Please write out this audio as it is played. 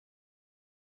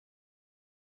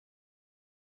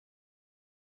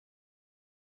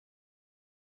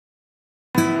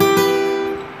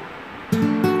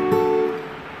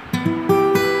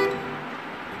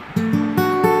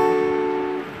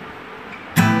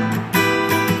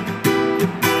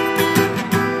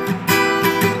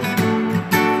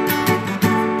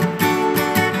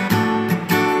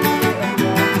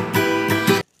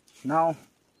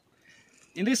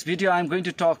In this video, I'm going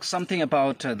to talk something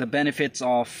about the benefits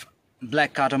of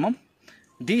black cardamom.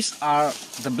 These are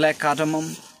the black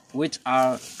cardamom which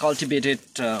are cultivated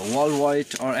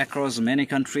worldwide or across many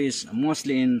countries,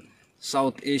 mostly in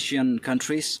South Asian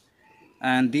countries.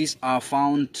 And these are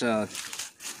found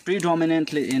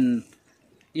predominantly in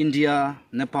India,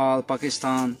 Nepal,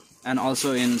 Pakistan, and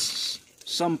also in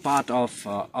some part of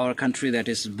our country, that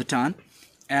is Bhutan.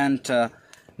 And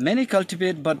many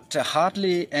cultivate, but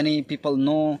hardly any people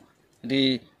know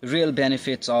the real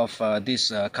benefits of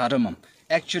this cardamom.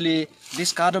 Actually,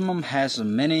 this cardamom has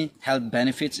many health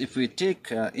benefits if we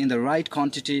take in the right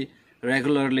quantity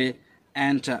regularly,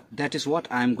 and that is what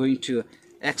I am going to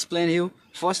explain you.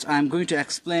 First, I am going to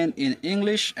explain in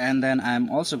English, and then I am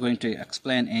also going to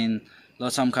explain in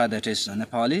Losamkha, that is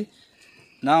Nepali.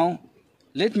 Now,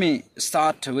 let me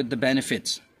start with the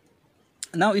benefits.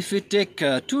 Now, if we take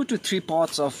 2 to 3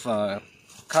 pots of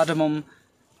cardamom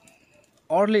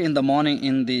early in the morning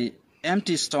in the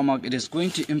empty stomach, it is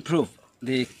going to improve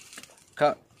the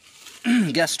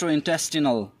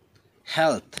gastrointestinal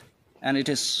health, and it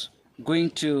is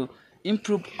going to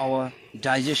improve our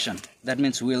digestion. That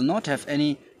means we will not have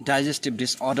any digestive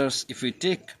disorders if we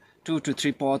take 2 to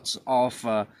 3 pots of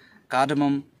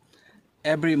cardamom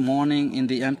every morning in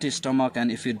the empty stomach, and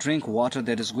if we drink water,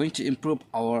 that is going to improve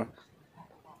our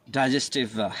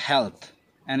digestive health,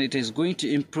 and it is going to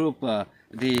improve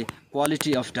the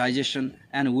quality of digestion,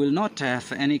 and will not have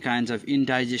any kinds of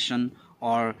indigestion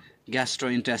or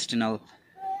gastrointestinal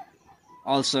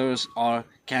ulcers or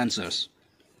cancers.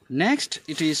 Next,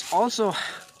 it is also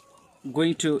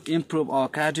going to improve our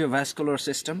cardiovascular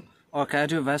system, or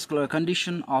cardiovascular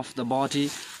condition of the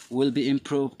body will be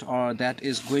improved, or that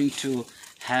is going to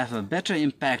have a better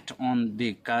impact on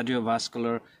the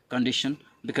cardiovascular condition,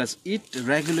 because it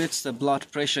regulates the blood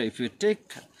pressure. If you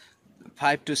take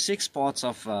 5 to 6 pots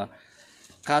of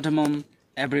cardamom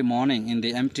every morning in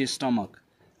the empty stomach.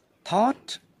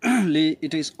 Thirdly,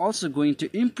 it is also going to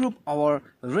improve our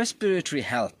respiratory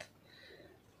health.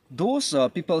 Those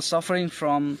people suffering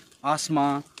from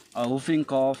asthma, whooping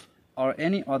cough, or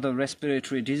any other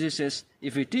respiratory diseases,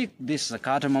 if we take this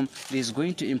cardamom, it is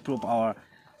going to improve our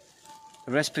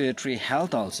respiratory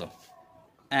health also.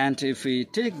 And if we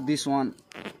take this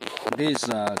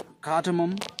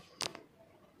cardamom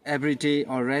every day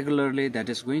or regularly, that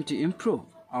is going to improve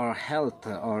our health,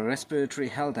 our respiratory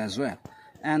health as well.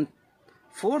 And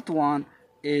fourth one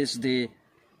is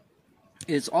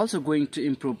also going to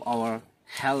improve our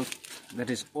health, that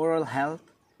is oral health,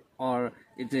 or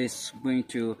it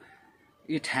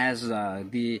has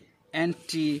the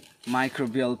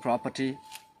antimicrobial property,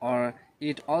 or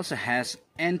it also has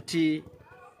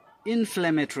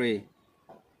anti-inflammatory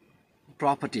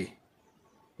property,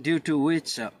 due to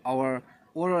which our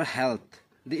oral health,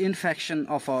 the infection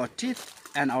of our teeth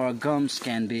and our gums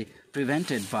can be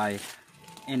prevented by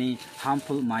any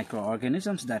harmful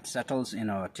microorganisms that settles in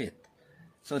our teeth.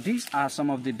 So these are some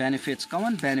of the benefits,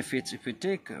 common benefits, if we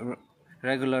take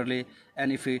regularly,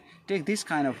 and if we take this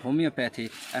kind of homeopathy,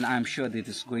 and I'm sure that it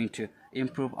is going to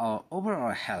improve our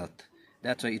overall health.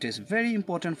 That's why it is very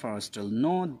important for us to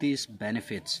know these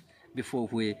benefits before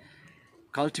we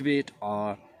cultivate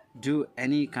or do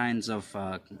any kinds of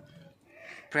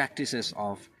practices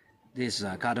of this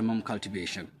cardamom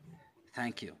cultivation.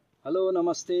 Thank you. Hello,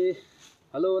 namaste.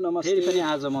 Hello नमस्ते। फेरि पनि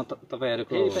आज म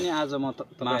तपाईहरुको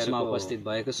मासमा उपस्थित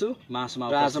भएको छु।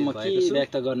 आज म के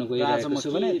व्यक्त गर्न गइरहेको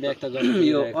छु भने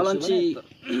यो अलैँची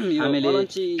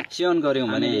हामीले सेवन गर्यौं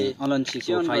भने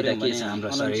अलैँचीको फाइदा के छ हाम्रो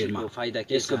शरीरमा,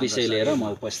 यसको विषय लिएर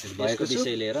म उपस्थित भएको छु।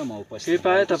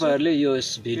 कृपया तपाईहरुले यो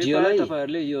भिडियोलाई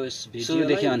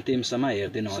सुरुदेखि अन्तिमसम्म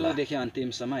हेर्दिनु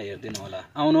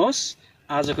होला। आउनुहोस्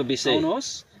आजको विषय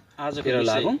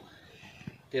लागौं।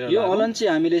 यो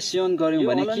अलैँची हामीले सेवन गर्यौं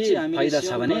भने के फाइदा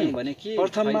छ भने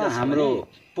प्रथममा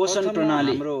हाम्रो पोषण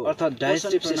प्रणाली अर्थात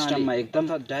डाइजेस्टिभ सिस्टममा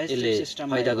एकदम यसले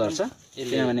फाइदा गर्छ,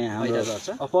 किनभने हाम्रो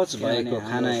अपच भएको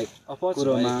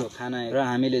खानेकुरोमा र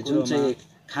हामीले जुन चाहिँ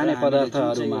खाने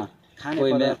पदार्थहरुमा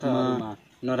कोही बेलामा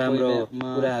नराम्रो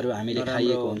कुराहरु हामीले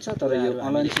खाइएको हुन्छ, तर यो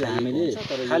अलैँची हामीले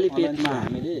खाली पेटमा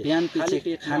बिहान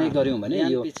पछि खाने गर्यौं भने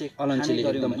यो अलैँचीले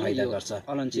एकदम फाइदा गर्छ।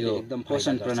 अलैँचीले एकदम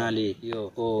पोषण प्रणाली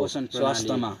को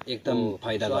स्वास्थ्यमा एकदम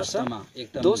फाइदा गर्छ।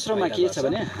 दोस्रोमा के छ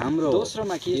भने हाम्रो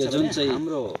यो जुन चाहिँ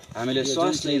हामीले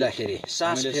श्वास लिँदाखेरि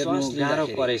सास फेर्नु गाह्रो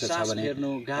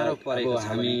परेको छ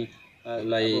भने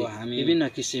हामी विभिन्न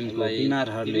किसिमको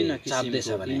बिमारहरुले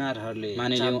चाप्दैछ भने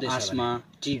मानिलियौं आस्मा,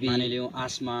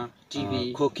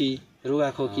 टीबी, खोकी,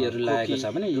 रुगाखोकीहरु लागेको छ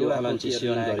भने यो अलैँची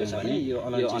सेवन गर्यौं भने यो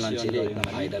अलैँचीले एकदम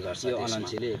फाइदा गर्छ।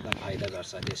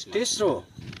 त्यसमा तेस्रो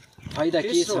फाइदा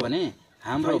के छ भने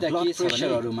हाम्रो ब्लड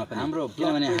प्रेसरहरुमा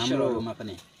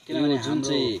पनि किनभने जुन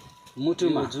चाहिँ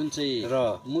मुटुमा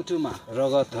मुटुमा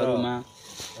रगतहरुमा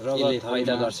यसले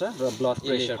फाइदा गर्छ र ब्लड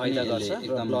प्रेसर फाइदा गर्छ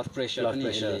एकदम ब्लड प्रेसर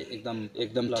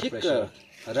एकदम ठिक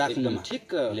राख्नुमा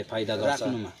यसले फाइदा गर्छ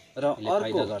र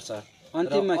अर्को गर्छ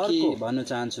अन्तिममा के भन्न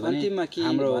चाहन्छु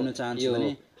भने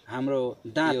हाम्रो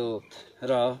दाँत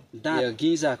र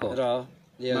गिजाको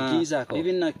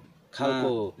विभिन्न खालको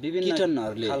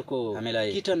किटनहरुले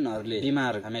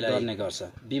बिमार गर्ने गर्छ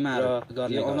बिमार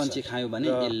गर्ने अलैँची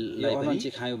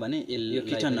खायौं भने यो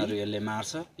किटनहरु यसले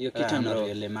मार्छ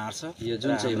यो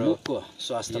जुन चाहिँ मुखको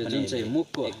स्वास्थ्य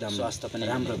पनि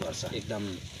राम्रो गर्छ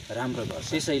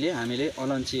त्यसैले हामीले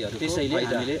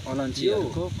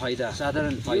अलैँचीहरुको फाइदा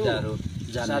साधारण फाइदाहरु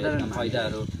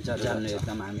जान्नु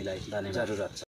एकदम हामीलाई जरुरत छ।